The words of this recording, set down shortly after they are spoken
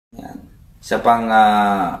Sa pang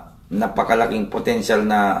napakalaking potential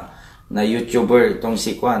na YouTuber itong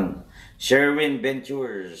si Sherwin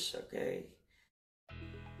Ventures. Okay.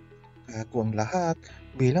 Ako ang lahat,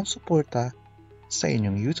 bilang suporta sa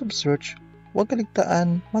inyong YouTube search, huwag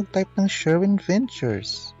kaligtaan mag-type ng Sherwin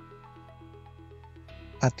Ventures.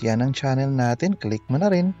 At yan ang channel natin, click mo na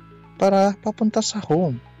rin para papunta sa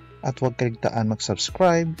home. At huwag kaligtaan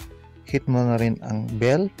mag-subscribe, hit mo na rin ang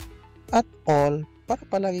bell at all para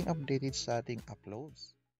palaging updated sa ating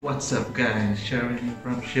uploads. What's up guys? Sherwin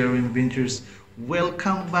from Sherwin Ventures.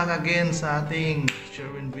 Welcome back again sa ating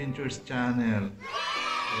Sherwin Ventures channel.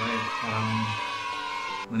 Alright, parang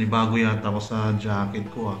nanibago yata ako sa jacket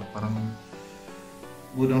ko Parang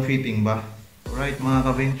good ang fitting ba? Alright mga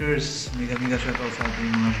ka-Ventures, mega shoutout sa ating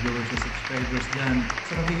mga viewers and subscribers dyan.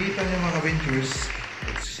 So nakikita niyo mga ka-Ventures,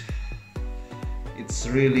 it's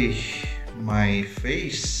really my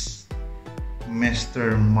face,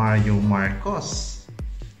 Mr. Mario Marcos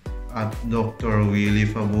at Dr. Willie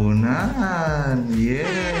Fabunan.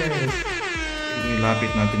 Yes!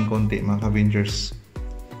 Ilapit natin konti mga ka-Ventures.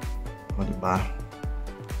 O diba?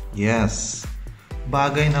 Yes!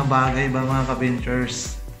 Bagay na bagay ba mga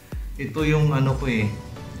ka-Ventures? Ito yung ano ko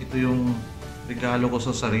ito yung regalo ko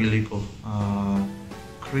sa sarili ko.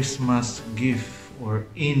 Christmas gift or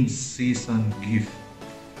in-season gift.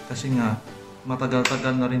 Kasi nga,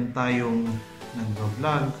 matagal-tagal na rin tayong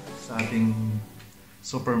nag-vlog sa ating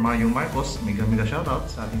Super Mario Marcos. Mega shoutout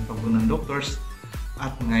sa ating Fabunan Doctors.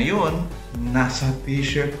 At ngayon, nasa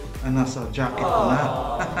t-shirt, nasa jacket ko na.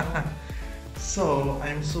 So,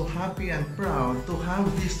 I'm so happy and proud to have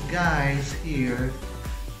these guys here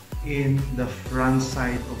in the front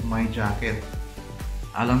side of my jacket.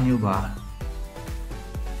 Alam nyo ba,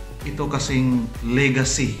 ito kasing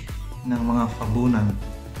legacy ng mga Fabunan.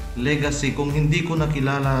 Legacy, kung hindi ko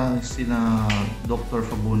nakilala sila Dr.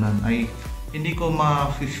 Fabunan, ay hindi ko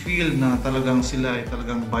ma-feel na talagang sila ay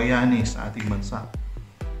talagang bayani sa ating bansa.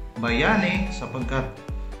 Bayani sapagkat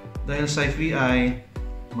dahil sa FEI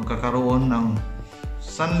magkakaroon ng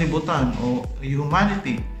sanlibutan o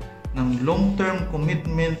humanity ng long-term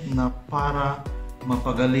commitment na para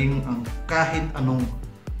mapagaling ang kahit anong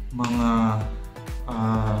mga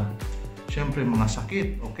syempre mga sakit.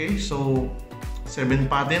 Okay, so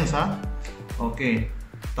 7 patents okay,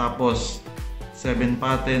 tapos 7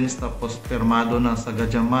 patents, tapos permado na sa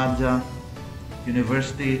Gadjah Mada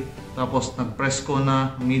University, tapos nag-presko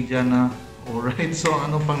na, media na. Alright, so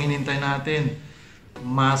ano pang hinintay natin?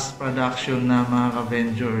 Mass production na mga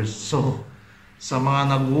ka-Avengers. So sa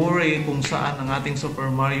mga nag-worry kung saan ang ating Super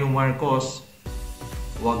Mario Marcos,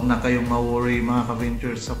 huwag na kayong ma-worry mga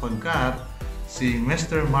ka-Ventures sapagkat si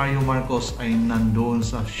Mr. Mario Marcos ay nandoon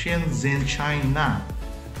sa Shenzhen, China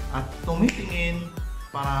at tumitingin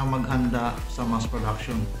para maghanda sa mass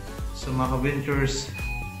production. So mga ka-Ventures,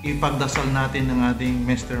 ipagdasal natin ng ating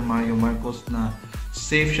Mr. Mario Marcos na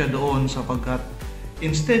safe siya doon sapagkat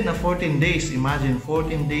instead na 14 days, imagine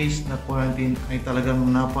 14 days na quarantine ay talagang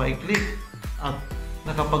napaikli at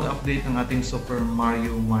nakapag-update ng ating Super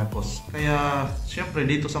Mario Marcos. Kaya syempre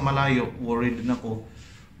dito sa malayo worried din ako,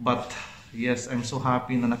 but yes, I'm so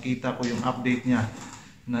happy na nakita ko yung update niya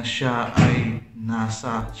na siya ay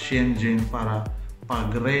nasa Shenzhen para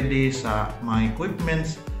pag-ready sa mga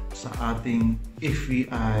equipments sa ating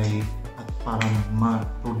FEI at para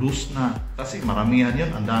ma-produce na kasi maramihan yun,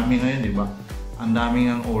 ang dami ngayon, di ba? Ang daming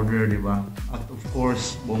ang order, di ba? At of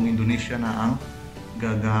course buong Indonesia na ang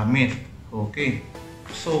gagamit. Okay,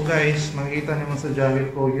 so guys, makikita naman sa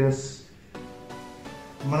jacket ko, yes,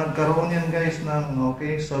 nagkaroon yan guys ng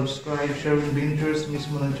okay, subscribe, Sherwin Ventures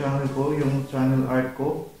mismo ng channel ko, yung channel art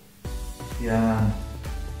ko. Yan.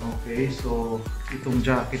 Okay, so itong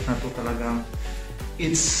jacket na to talagang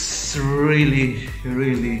it's really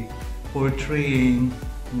portraying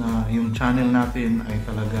na yung channel natin ay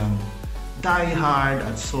talagang die-hard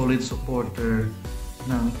at solid supporter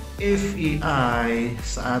ng FEI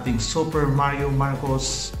sa ating Super Mario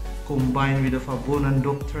Marcos combined with the Fabunan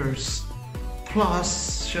Doctors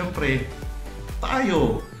plus syempre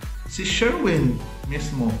tayo, si Sherwin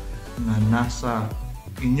mismo na nasa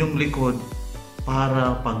inyong likod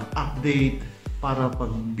para pag-update, para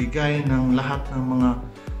pagbigay ng lahat ng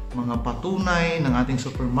mga patunay ng ating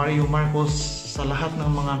Super Mario Marcos sa lahat ng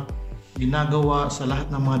mga ginagawa, sa lahat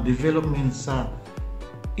ng mga development sa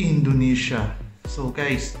Indonesia. So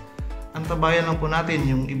guys, antabayan lang po natin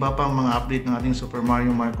yung iba pang mga update ng ating Super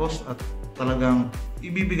Mario Marcos at talagang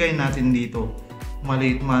ibibigay natin dito,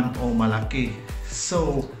 maliit man o malaki.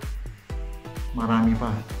 So, marami pa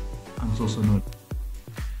ang susunod.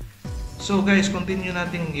 So guys, continue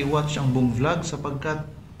nating i-watch ang buong vlog sapagkat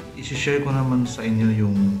isi-share ko naman sa inyo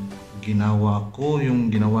yung ginawa ko, yung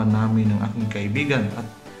ginawa namin ng aking kaibigan. At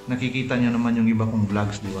nakikita nyo naman yung iba kong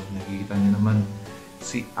vlogs, di ba? Nakikita nyo naman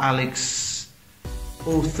si Alex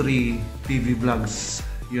 03 TV Vlogs.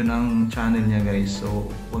 Yun ang channel niya, guys. So,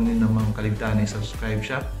 huwag nyo naman kaligtaan i-subscribe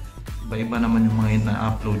siya. Iba-iba naman yung mga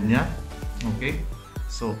na-upload niya. Okay?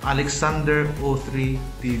 So, Alexander 03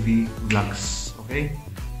 TV Vlogs. Okay?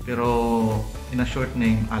 Pero, in a short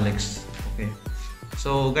name, Alex. Okay?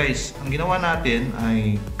 So, guys, ang ginawa natin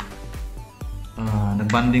ay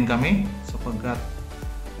nagbanding kami sapagkat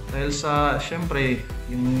dahil sa, syempre,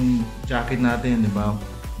 yung jacket natin, di ba?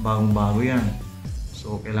 Bagong-bago yan.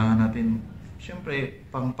 So, kailangan natin, syempre,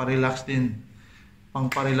 pang-parelax din.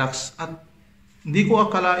 Pang-parelax. At hindi ko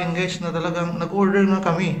akalain, guys, na talagang nag-order na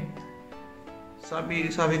kami. Sabi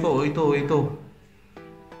ko, ito.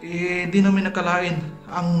 Di namin nakalain.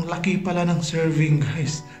 Ang laki pala ng serving,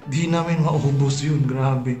 guys. Di namin maubos yun.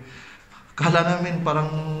 Grabe. Kala namin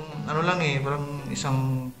parang, parang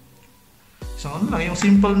isang ano lang, yung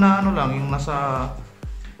simple na yung nasa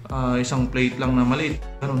isang plate lang na maliit.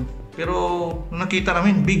 Ganun. Pero nakita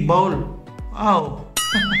namin, big bowl. Wow!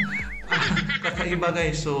 Kakaiba,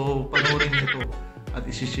 guys. So, panoorin nyo ito. At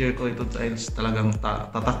isi-share ko ito dahil talagang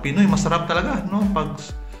tatak Pinoy. Masarap talaga, no? Pag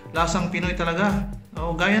lasang Pinoy talaga.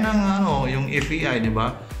 Gaya ng yung FEI, di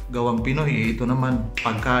ba? Gawang Pinoy. Ito naman,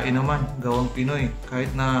 pagkain naman, gawang Pinoy.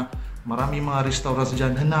 Kahit na marami mga restaurants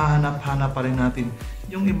dyan, hanahanap-hanap pa rin natin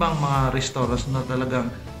yung ibang mga restaurants na talagang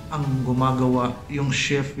ang gumagawa, yung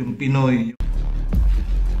chef, yung Pinoy.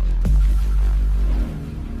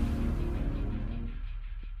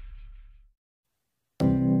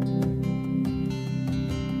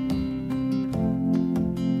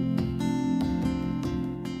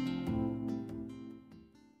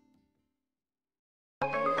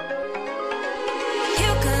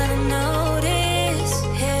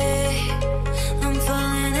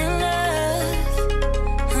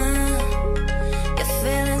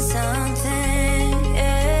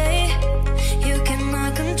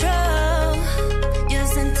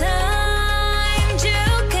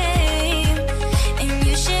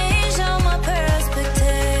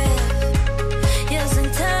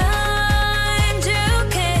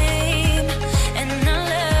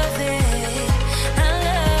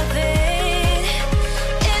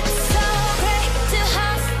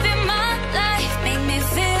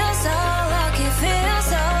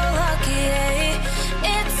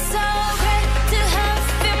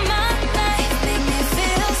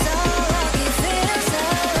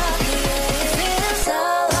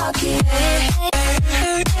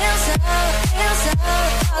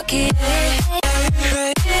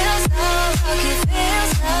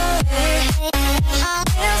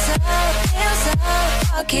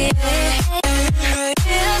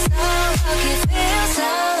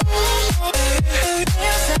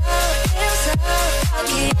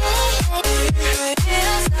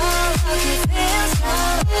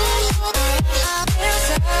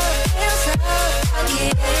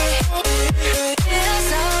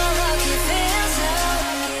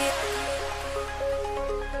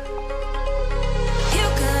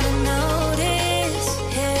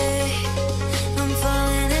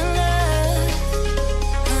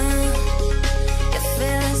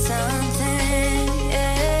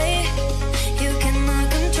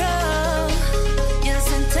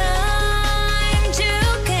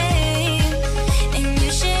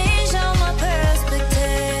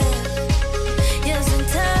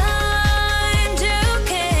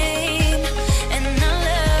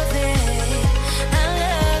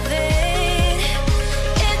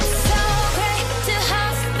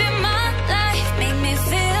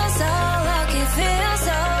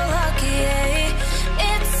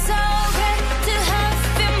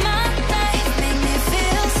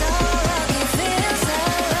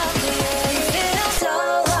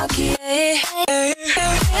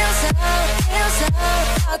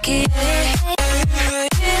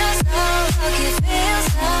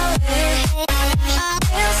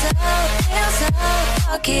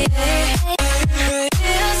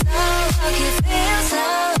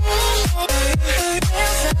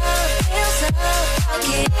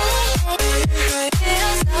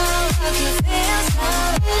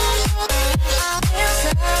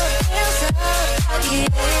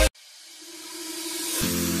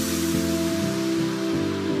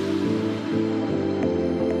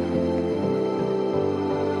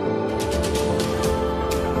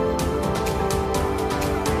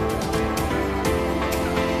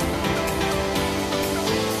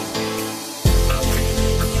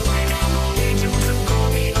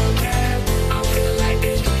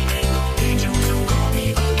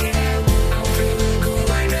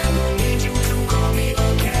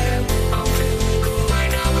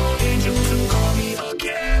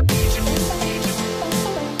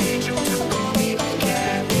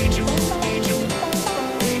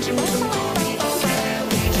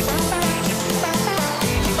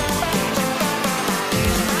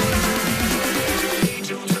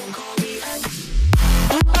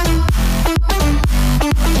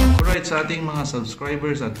 ating mga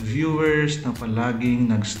subscribers at viewers na palaging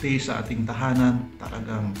nagstay sa ating tahanan.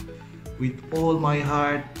 Talagang with all my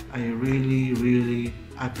heart, I really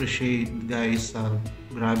appreciate guys.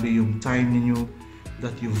 Grabe yung time ninyo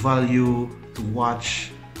that you value to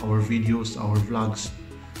watch our videos, our vlogs.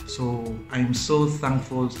 So I'm so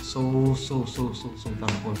thankful, so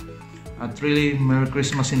thankful. At really, Merry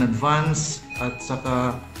Christmas in advance at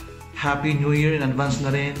saka Happy New Year in advance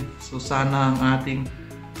na rin. So sana ang ating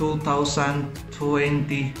 2021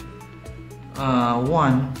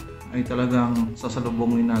 ay talagang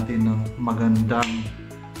sasalubungin natin ng magandang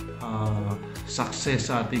success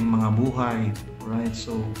sa ating mga buhay. Right?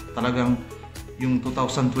 So talagang yung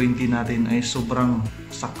 2020 natin ay sobrang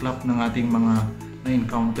saklap ng ating mga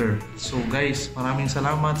na-encounter. So guys, maraming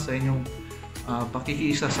salamat sa inyong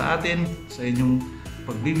pakikiisa sa atin, sa inyong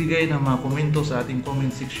pagbibigay ng mga komento sa ating comment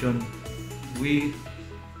section. We,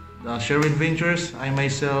 the Sherwin Ventures, I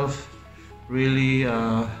myself, really,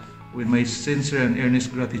 with my sincere and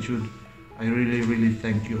earnest gratitude, I really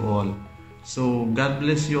thank you all. So, God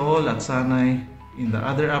bless you all at sana'y in the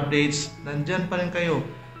other updates, nandyan pa rin kayo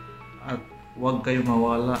at huwag kayo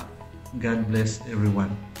mawala. God bless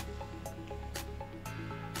everyone.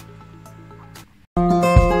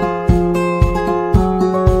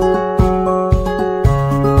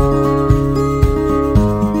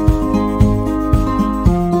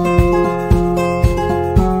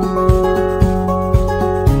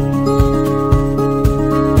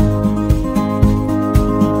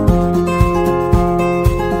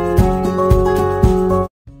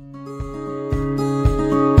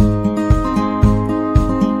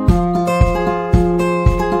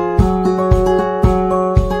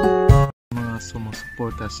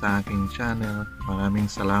 Sumusuporta sa aking channel. Maraming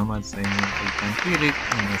salamat sa inyong pagtangkilik,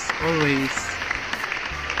 and as always,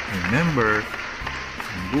 remember,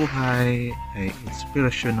 ang buhay ay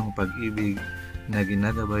inspirasyon ng pag-ibig na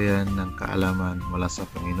ginagabayan ng kaalaman mula sa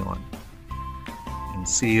Panginoon. And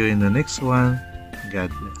see you in the next one.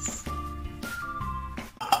 God bless.